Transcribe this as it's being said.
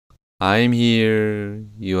I'm here,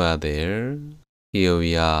 you are there. Here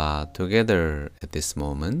we are together at this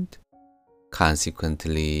moment.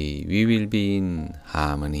 Consequently, we will be in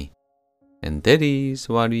harmony. And that is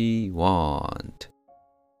what we want.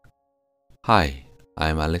 Hi,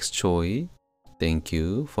 I'm Alex Choi. Thank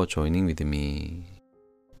you for joining with me.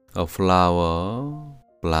 A flower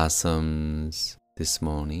blossoms this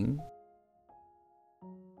morning,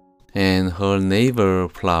 and her neighbor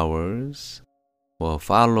flowers were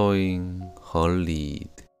following her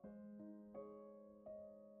lead.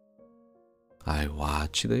 I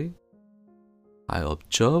watched it. I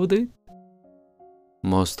observed it.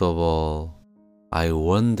 Most of all, I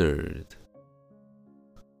wondered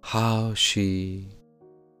how she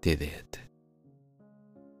did it.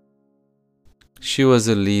 She was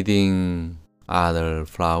leading other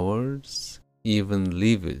flowers, even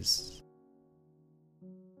leaves,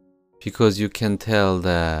 because you can tell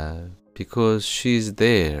that because she's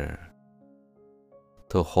there,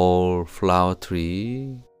 the whole flower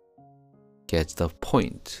tree gets the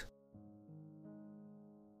point.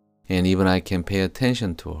 And even I can pay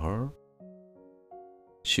attention to her.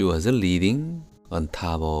 She was leading on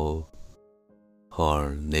top of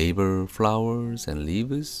her neighbor flowers and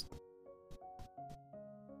leaves.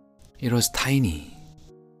 It was tiny.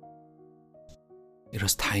 It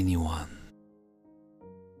was tiny one.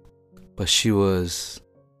 But she was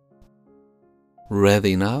red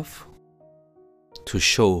enough to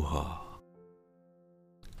show her.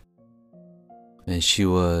 And she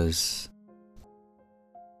was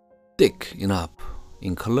thick enough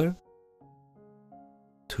in color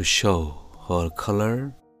to show her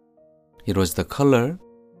color. It was the color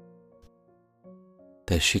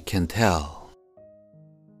that she can tell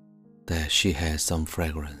that she has some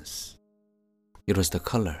fragrance. It was the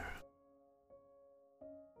color.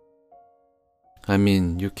 I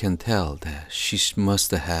mean, you can tell that she must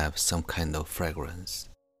have some kind of fragrance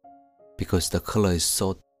because the color is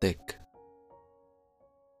so thick,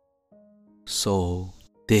 so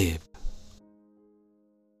deep.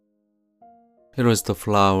 It was the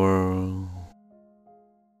flower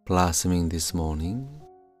blossoming this morning,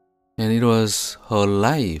 and it was her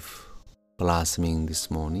life blossoming this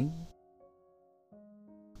morning.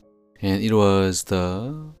 And it was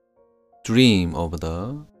the dream of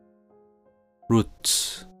the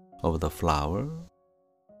roots of the flower,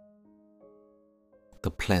 the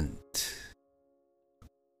plant.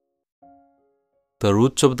 The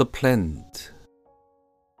roots of the plant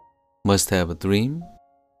must have a dream,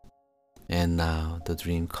 and now the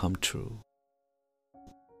dream come true.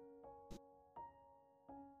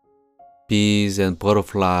 Bees and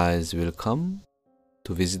butterflies will come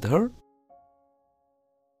to visit her.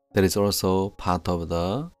 That is also part of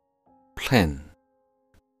the plan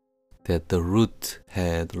that the root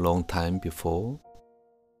had long time before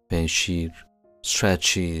when she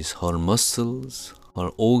stretches her muscles, her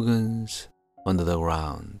organs under the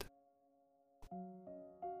ground.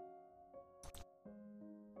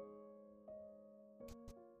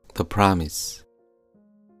 The promise.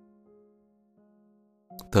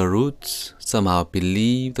 The roots somehow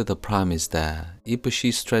believed the promise that if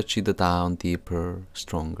she stretched down deeper,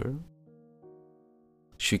 stronger,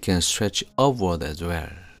 she can stretch upward as well.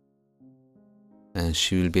 And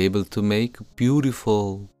she will be able to make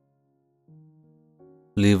beautiful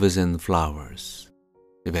leaves and flowers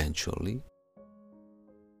eventually.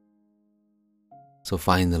 So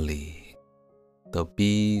finally, the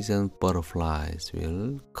bees and butterflies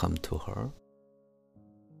will come to her.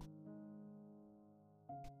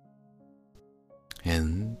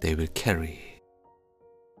 And they will carry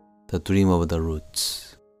the dream of the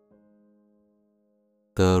roots.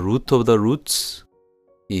 The root of the roots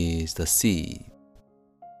is the seed.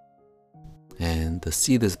 And the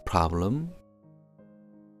seed's problem,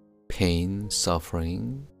 pain,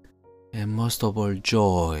 suffering, and most of all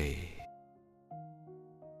joy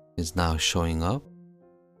is now showing up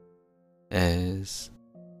as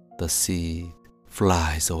the seed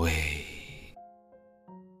flies away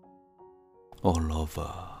all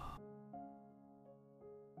over.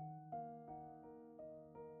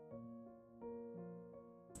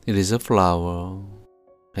 It is a flower,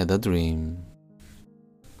 had a dream,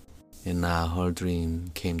 and now her dream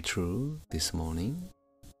came true this morning.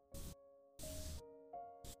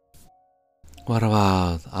 What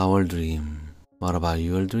about our dream? What about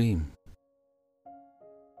your dream?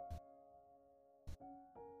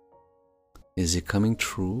 Is it coming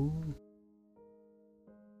true?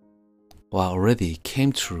 Or already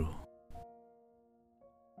came true?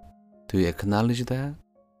 Do you acknowledge that?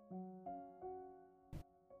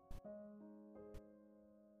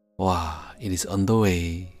 Wow, it is on the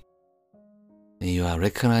way. and you are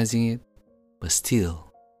recognizing it, but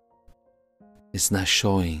still it's not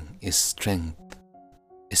showing its strength,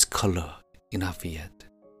 its color enough yet.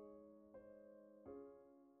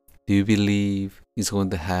 Do you believe it's going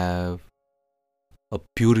to have a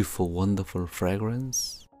beautiful, wonderful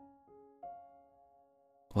fragrance?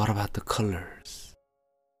 What about the colors?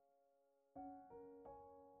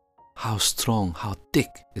 How strong, how thick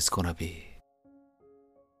it's gonna be?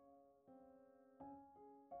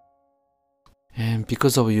 And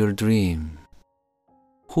because of your dream,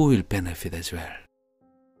 who will benefit as well?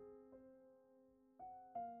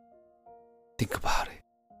 Think about it.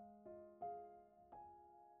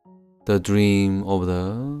 The dream of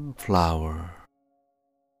the flower.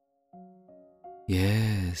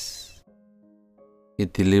 Yes,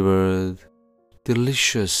 it delivered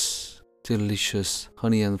delicious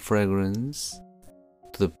honey and fragrance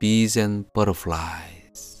to the bees and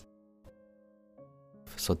butterflies,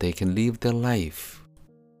 so they can live their life.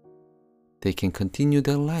 They can continue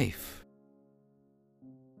their life.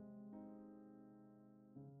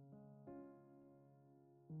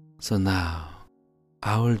 So now,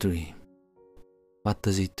 our dream, what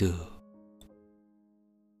does it do?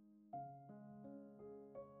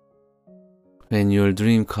 When your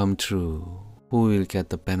dream come true, who will get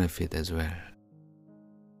the benefit as well?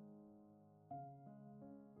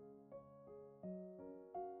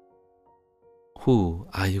 Who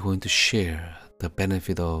are you going to share the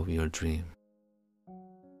benefit of your dream?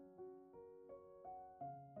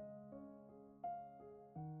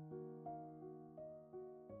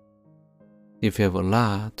 If you have a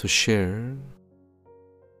lot to share,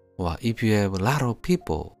 or if you have a lot of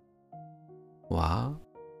people, or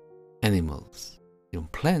animals, even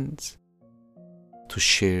plants, to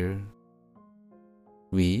share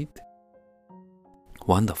with,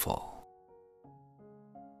 wonderful.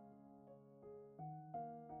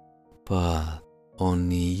 But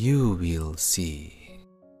only you will see,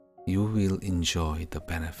 you will enjoy the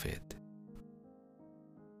benefit.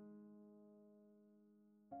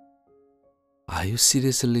 Are you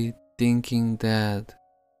seriously thinking that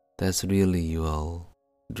that's really your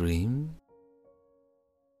dream?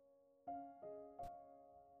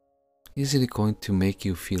 Is it going to make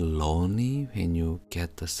you feel lonely when you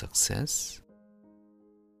get the success?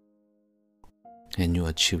 And you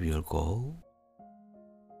achieve your goal?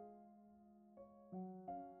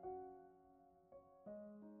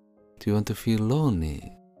 Do you want to feel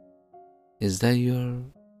lonely? Is that your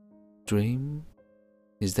dream?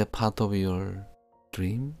 Is that part of your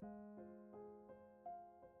dream?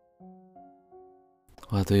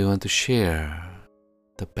 Or do you want to share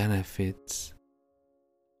the benefits,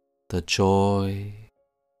 the joy,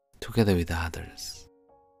 together with others?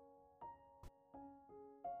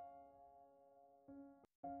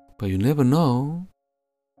 But you never know,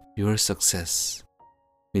 your success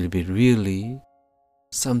will be really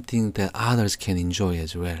something that others can enjoy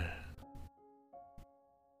as well.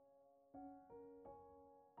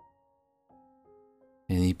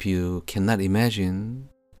 And if you cannot imagine,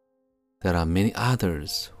 there are many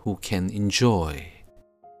others who can enjoy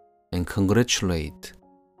and congratulate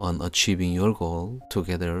on achieving your goal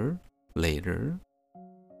together later.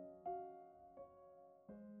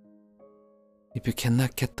 If you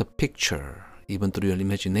cannot get the picture, even through your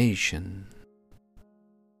imagination,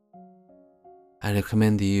 I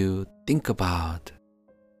recommend you think about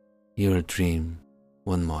your dream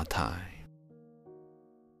one more time.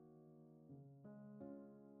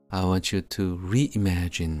 I want you to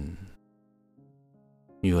reimagine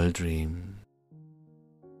your dream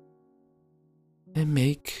and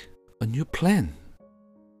make a new plan.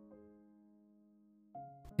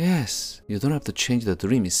 Yes, you don't have to change the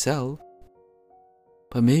dream itself,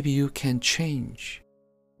 but maybe you can change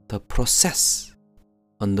the process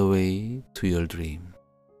on the way to your dream.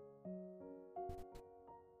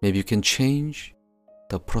 Maybe you can change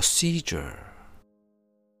the procedure.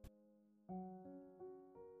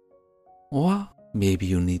 Or maybe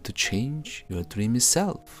you need to change your dream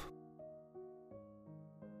itself.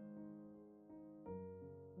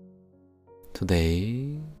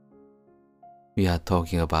 Today, we are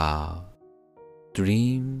talking about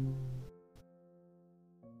dream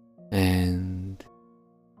and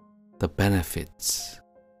the benefits.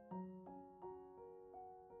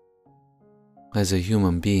 As a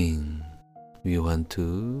human being, we want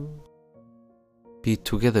to be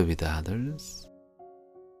together with others,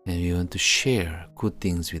 and we want to share good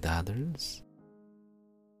things with others.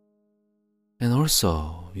 And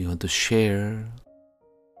also, we want to share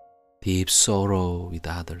deep sorrow with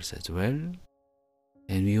others as well.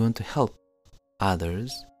 And we want to help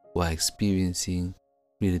others who are experiencing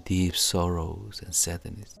really deep sorrows and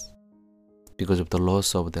sadness. because of the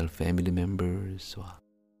loss of their family members.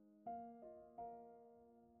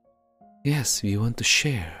 Yes, we want to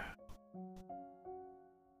share.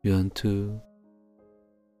 We want to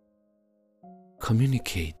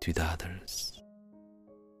communicate with others.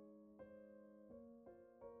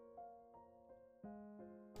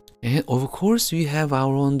 And of course, we have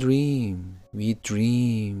our own dream. We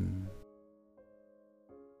dream.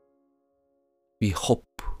 We hope.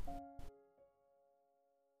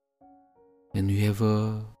 And we have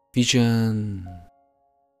a vision.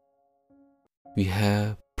 We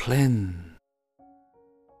have plan.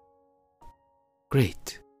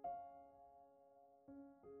 Great.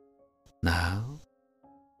 Now,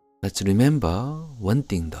 let's remember one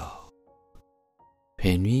thing though.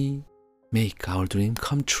 When we make our dream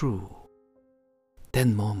come true, that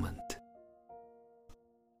moment,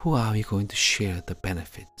 who are we going to share the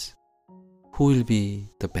benefits? Who will be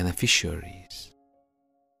the beneficiaries?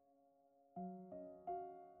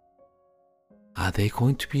 Are they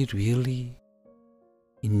going to be really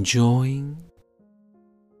enjoying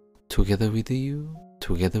together with you,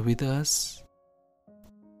 together with us?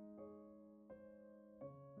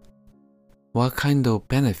 What kind of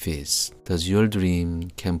benefits does your dream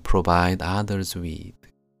can provide others with?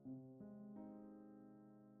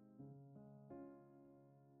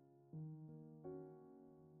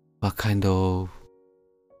 What kind of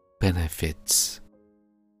benefits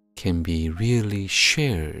can be really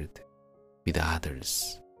shared with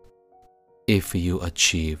others if you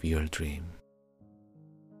achieve your dream?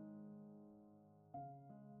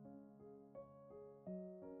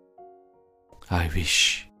 I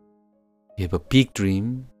wish you have a big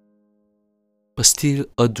dream, but still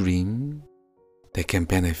a dream that can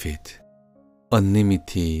benefit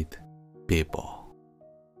unlimited people.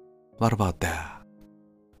 What about that?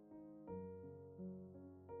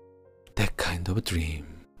 That kind of a dream.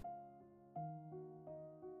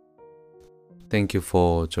 Thank you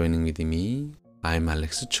for joining with me. I'm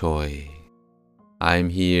Alex Choi. I'm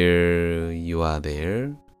here, you are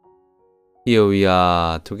there. Here we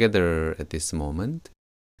are together at this moment.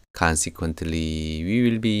 Consequently, we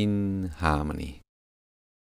will be in harmony.